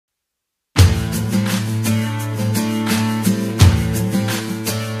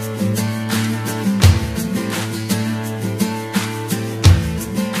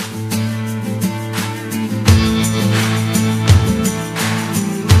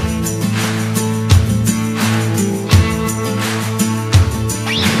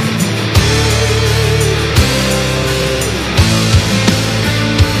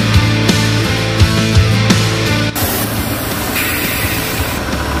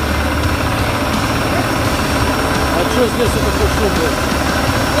jest jeszcze takie szumy?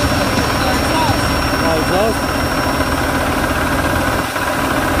 A exhaust?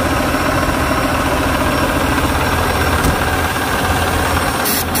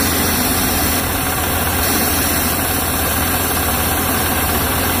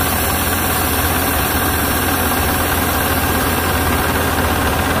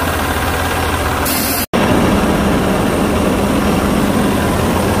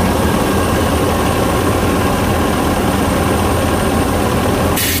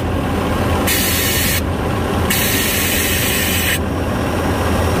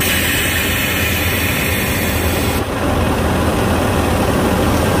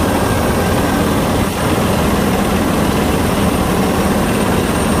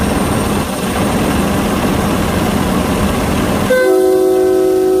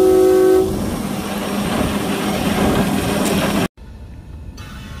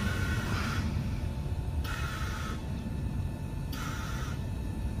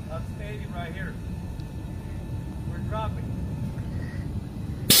 Right here. We're dropping.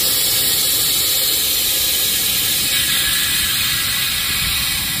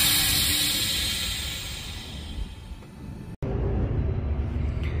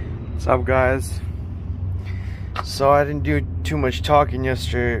 What's up, guys? So I didn't do too much talking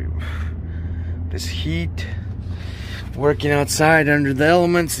yesterday. This heat, working outside under the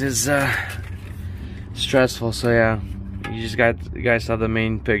elements is stressful. So yeah, you guys saw the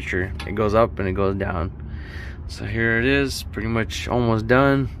main picture. It goes up and it goes down. So here it is, pretty much almost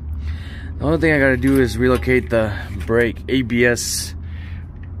done. The only thing I gotta do is relocate the brake ABS.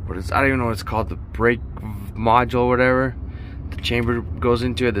 I don't even know what it's called, the brake module, whatever. The chamber goes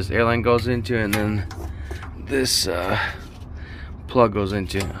into it, this airline goes into it, and then this plug goes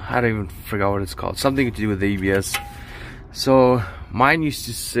into it. I don't even forgot what it's called. Something to do with the ABS. So mine used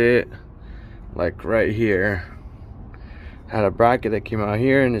to sit like right here. Had a bracket that came out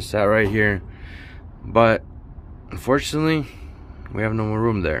here and it sat right here, but unfortunately we have no more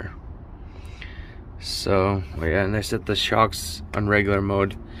room there. So yeah, and I set the shocks on regular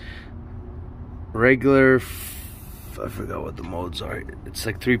mode. I forgot what the modes are. It's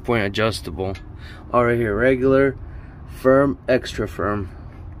like 3-point adjustable. All right here, regular, firm, extra firm.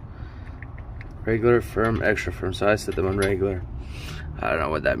 Regular, firm, extra firm. So I set them on regular. I don't know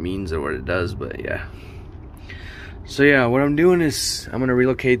what that means or what it does, but yeah. So yeah, what I'm doing is I'm gonna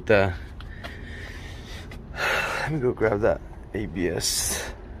relocate the. Let me go grab that ABS.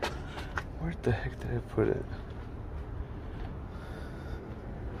 Where the heck did I put it?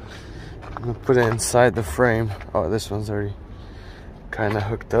 I'm gonna put it inside the frame. Oh, this one's already kind of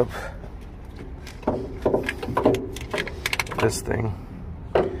hooked up. This thing.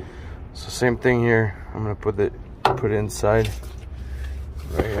 So same thing here. I'm gonna put it inside.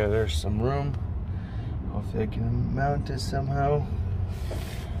 Right here, there's some room. Hopefully I can mount it somehow.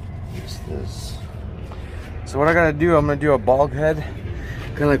 What's this? So what I gotta do, I'm gonna do a bulk head,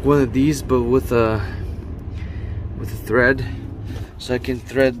 kind of like one of these, but with a thread, so I can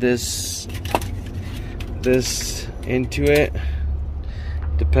thread this into it.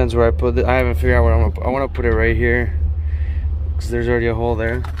 Depends where I put it. I haven't figured out what I want to put it right here, because there's already a hole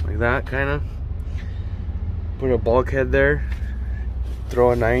there, like that kind of. Put a bulkhead there.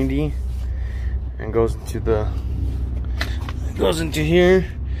 Throw a 90. And goes into here,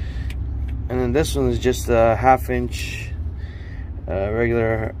 and then this one is just a 1/2 inch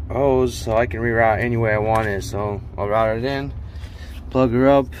regular hose, so I can reroute any way I want it. So I'll route it in, plug her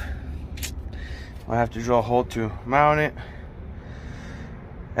up. I have to drill a hole to mount it,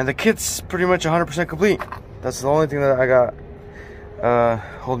 and the kit's pretty much 100% complete. That's the only thing that I got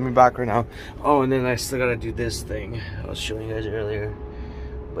holding me back right now. Oh, and then I still gotta do this thing I was showing you guys earlier,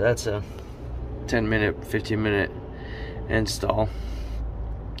 but that's a 10-minute, 15-minute install.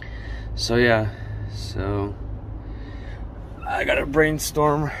 So yeah, so I gotta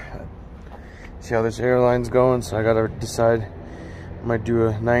brainstorm, see how this airline's going. So I gotta decide. I might do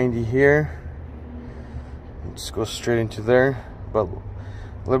a 90 here, just go straight into there, but a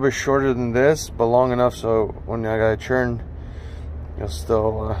little bit shorter than this, but long enough so when I gotta churn, you'll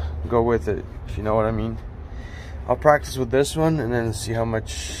still go with it, if you know what I mean. I'll practice with this one and then see how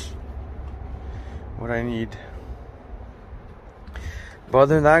much, what I need. But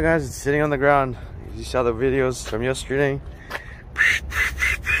other than that, guys, it's sitting on the ground. You saw the videos from yesterday.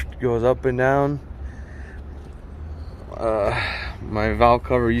 Goes up and down. My valve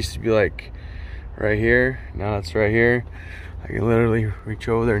cover used to be like right here. Now it's right here. I can literally reach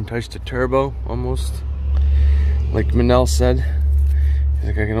over there and touch the turbo almost. Like Manel said,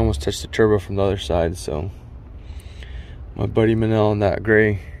 I can almost touch the turbo from the other side. So my buddy Manel in that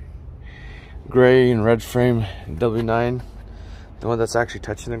gray gray and red frame W9, the one that's actually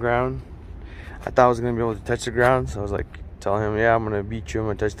touching the ground. I thought I was gonna be able to touch the ground, so I was like telling him, yeah, I'm gonna beat you, I'm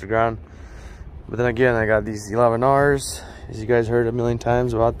gonna touch the ground. But then again, I got these 11Rs, as you guys heard a million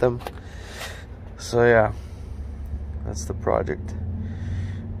times about them. So yeah, that's the project.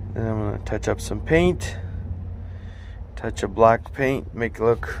 And I'm gonna touch up some paint, touch a black paint, make it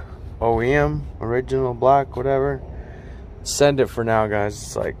look OEM, original black, whatever. Send it for now, guys.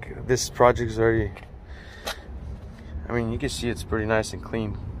 It's like, this project is already, I mean, you can see it's pretty nice and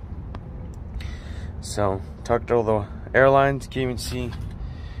clean. So tucked all the airlines. You can't even see, you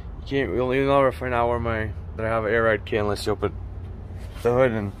can't really never find out where that I have an air ride kit unless you open the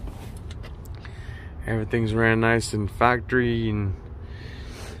hood, and everything's ran nice and factory, and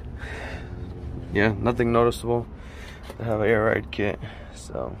yeah, nothing noticeable. I have an air ride kit.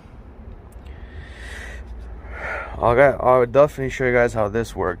 So I would definitely show you guys how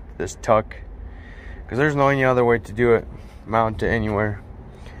this worked, this tuck, because there's no any other way to do it. Mount it anywhere.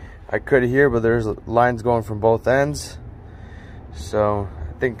 I could here, but there's lines going from both ends, so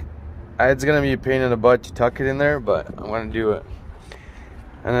I think it's gonna be a pain in the butt to tuck it in there, but I'm gonna do it.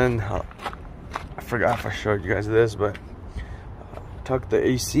 And then I forgot if I showed you guys this, but tuck the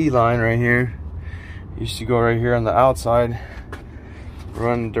AC line right here. Used to go right here on the outside,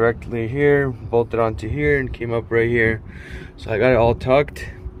 run directly here, bolted onto here, and came up right here. So I got it all tucked.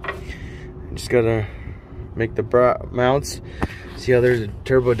 Just gotta make the mounts. See how there's a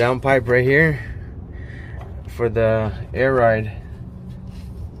turbo downpipe right here for the air ride.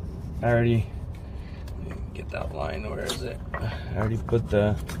 I already get that line. Where is it? I already put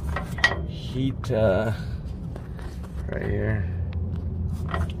the heat right here.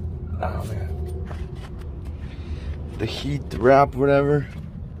 Oh man, the heat wrap, whatever,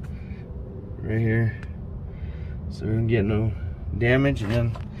 right here, so we don't get no damage. And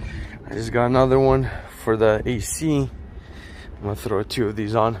then I just got another one for the AC. I'm gonna throw 2 of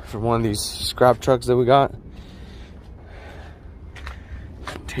these on from one of these scrap trucks that we got.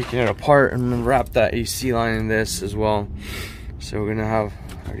 Taking it apart, and then wrap that AC line in this as well. So we're gonna have,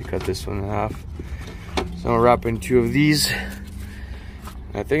 I already cut this one in half. So I'm gonna wrap in 2 of these.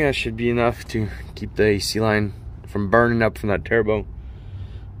 I think that should be enough to keep the AC line from burning up from that turbo.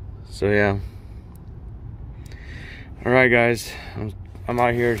 So yeah. All right, guys, I'm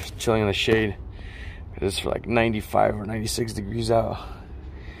out here chilling in the shade. It's for like 95 or 96 degrees out.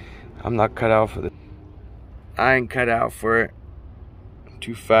 I'm not cut out for this. I ain't cut out for it. I'm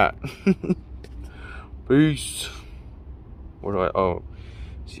too fat. Peace. Where do I? Oh,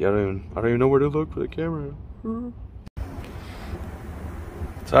 see, I don't even know where to look for the camera.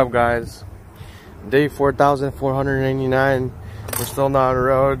 What's up, guys? Day 4,489. We're still not on the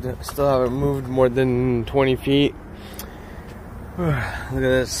road. Still haven't moved more than 20 feet. Look at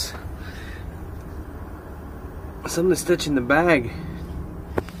this. Something's touching the bag.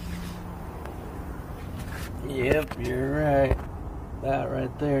 Yep, you're right. That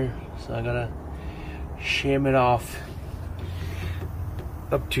right there. So I gotta shim it off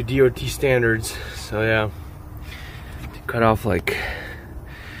up to DOT standards. So yeah, to cut off like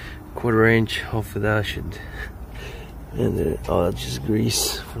 1/4 inch. Hopefully that should. And then, oh, that's just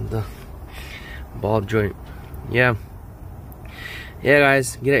grease from the ball joint. Yeah. Yeah,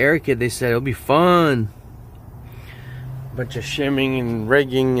 guys, get an air kit. They said it'll be fun. Bunch of shimming and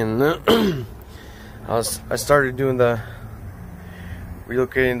rigging, and I started doing the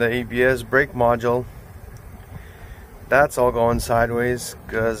relocating the ABS brake module. That's all going sideways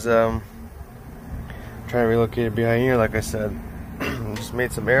because trying to relocate it behind here. Like I said, just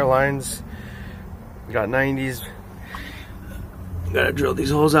made some airlines. Got 90s. Gotta drill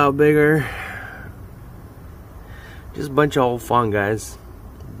these holes out bigger. Just a bunch of old fun, guys.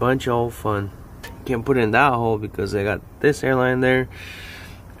 Bunch of old fun. Can't put it in that hole because I got this airline there.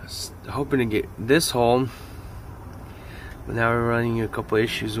 I was hoping to get this hole, but now we're running a couple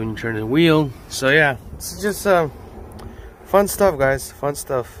issues when you turn the wheel. So yeah, it's just fun stuff, guys. Fun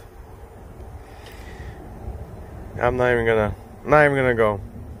stuff. I'm not even gonna go.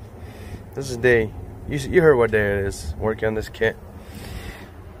 This is day. You heard what day it is. Working on this kit.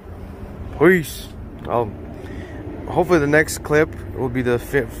 Peace. Hopefully the next clip will be the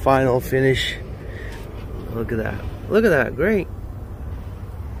final finish. Look at that. Look at that. Great.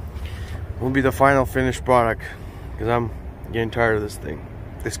 Will be the final finished product, because I'm getting tired of this thing,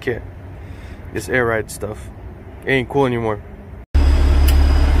 this kit, this air ride stuff. It ain't cool anymore.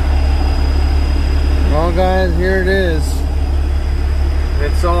 Well, guys, here it is.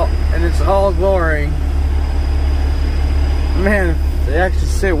 It's all glory. Man, they actually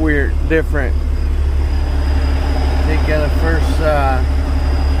sit weird, different. They get a first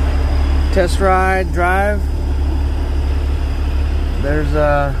test ride drive. There's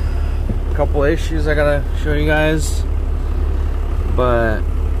a couple issues I gotta show you guys, but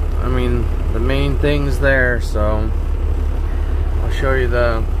I mean the main thing's there, so I'll show you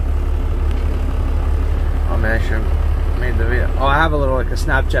the. Oh man, I should have made the video. Oh, I have a little like a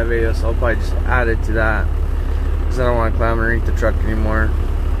Snapchat video, so I'll probably just add it to that because I don't want to climb underneath the truck anymore.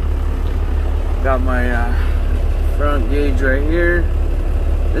 Got my front gauge right here.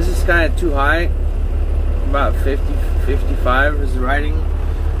 This is kind of too high, about 55 is the writing,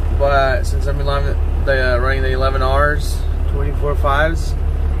 but since I'm running the 11 Rs, 24 5s,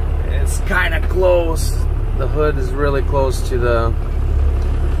 it's kind of close. The hood is really close to the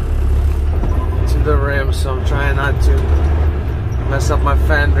rim, so I'm trying not to mess up my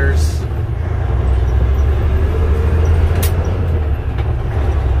fenders.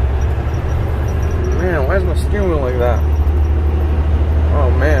 Man, why is my steering wheel like that? Oh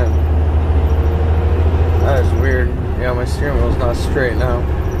man, that is weird. Yeah, my steering wheel's not straight now.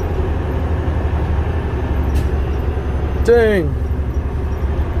 Dang,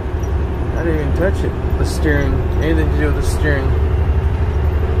 I didn't even touch it. The steering, anything to do with the steering.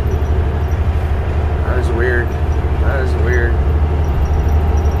 That is weird. That is weird.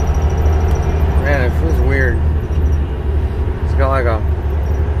 Man, it feels weird. It's got like a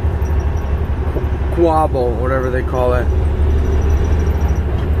quabble, whatever they call it.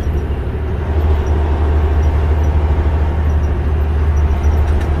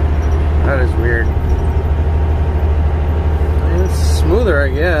 That is weird. I mean, it's smoother, I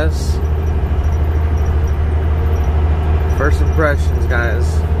guess. First impressions,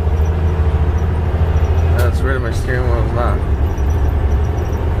 guys. That's rid of my steering wheel. It's not.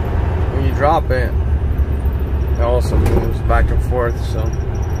 When you drop it, it also moves back and forth, so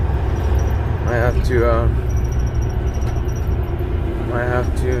I have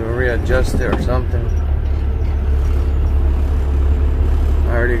to readjust it or something. I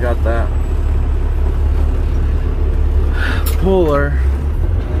already got that puller.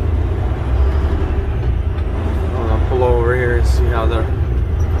 I'm gonna pull over here and see how the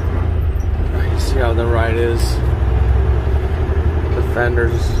ride is. The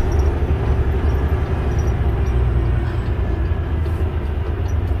fenders.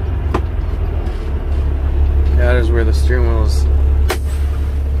 That is where the steering wheel is.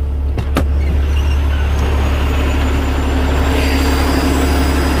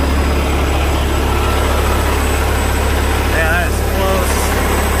 Yeah, that is close.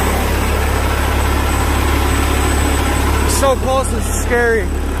 So close, it's scary.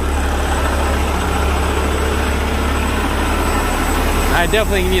 I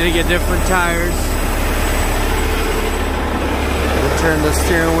definitely need to get different tires. Turn the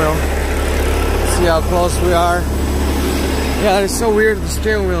steering wheel. See how close we are. Yeah, it's so weird. The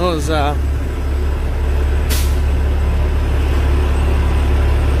steering wheel is oh,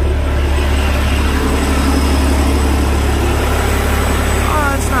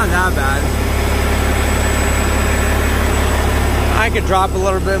 it's not that bad. I could drop a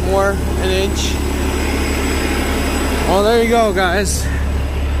little bit more, an inch. Well, there you go, guys.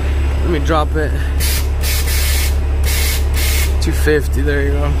 Let me drop it. 250, there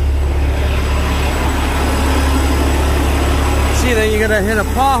you go. See, then you're gonna hit a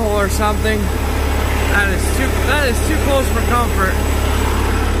pothole or something. That is too close for comfort.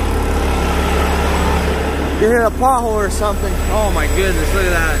 You hit a pothole or something. Oh my goodness, look at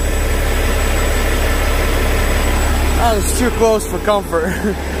that. That is too close for comfort.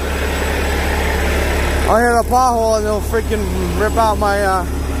 I'll hit a pothole and it'll freaking rip out my,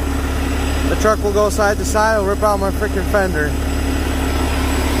 the truck will go side to side, it'll rip out my freaking fender.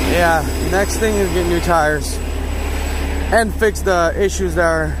 Yeah, next thing is get new tires. And fix the issues that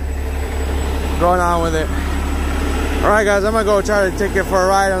are going on with it. Alright guys, I'm gonna go try to take it for a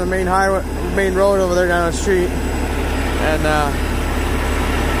ride on the main highway, main road over there down the street. And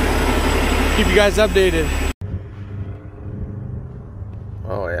keep you guys updated.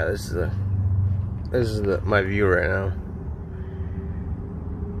 Oh yeah, this is my view right now.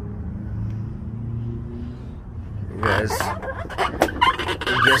 You guys,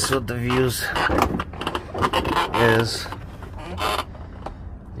 guess what the views is?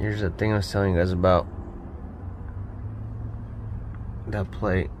 Here's the thing I was telling you guys about. That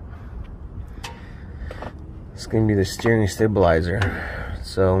plate. It's gonna be the steering stabilizer.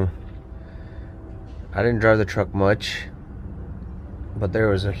 So I didn't drive the truck much, but there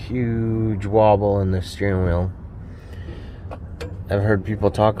was a huge wobble in the steering wheel. I've heard people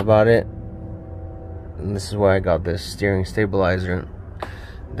talk about it, and this is why I got this steering stabilizer.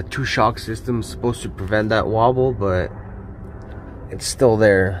 The 2-shock system is supposed to prevent that wobble, but it's still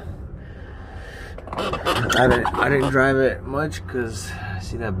there. I didn't drive it much because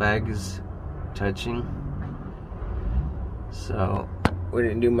see that bag is touching. So we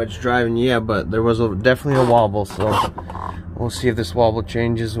didn't do much driving yet, but there was definitely a wobble. So we'll see if this wobble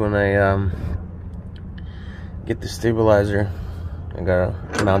changes when I get the stabilizer. I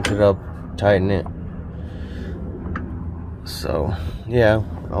gotta mount it up, tighten it. So yeah,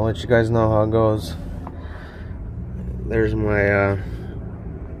 I'll let you guys know how it goes. There's my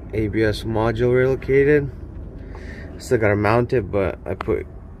ABS module relocated. Still gotta mount it, but I put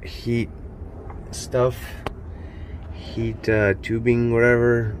heat stuff, heat tubing,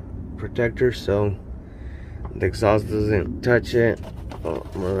 whatever, protector, so the exhaust doesn't touch it.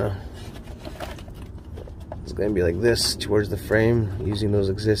 It's gonna be like this towards the frame using those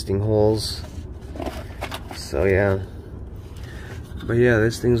existing holes. So yeah, but yeah,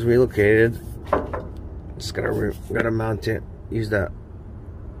 this thing's relocated. Just gotta mount it, use that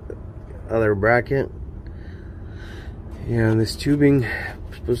other bracket. Yeah, and this tubing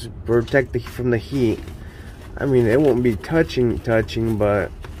is supposed to protect from the heat. I mean, it won't be touching,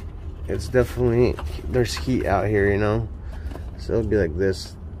 but it's definitely, there's heat out here, you know. So it'll be like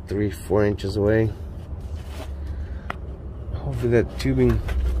this, 3-4 inches away. Hopefully that tubing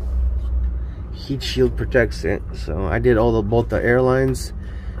heat shield protects it. So I did both the airlines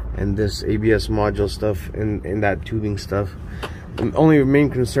and this ABS module stuff and that tubing stuff. The only main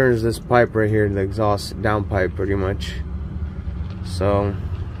concern is this pipe right here, the exhaust down pipe, pretty much. So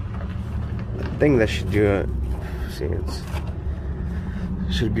I think that should do it. See, it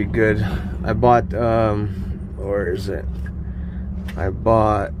should be good. I bought where is it? I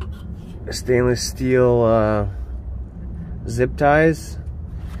bought stainless steel zip ties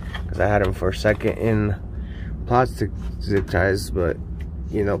because I had them for a second in plastic zip ties, but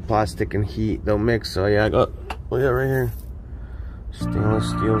you know, plastic and heat don't mix. So yeah, I got, oh yeah, right here, stainless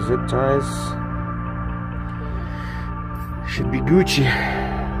steel zip ties. Should be Gucci.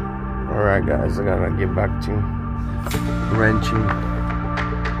 Alright guys, I gotta get back to wrenching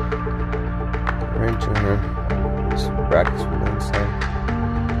here. This bracket's from the inside.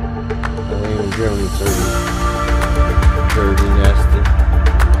 I ain't even drilling 30 nasty.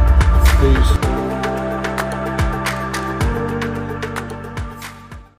 Peace.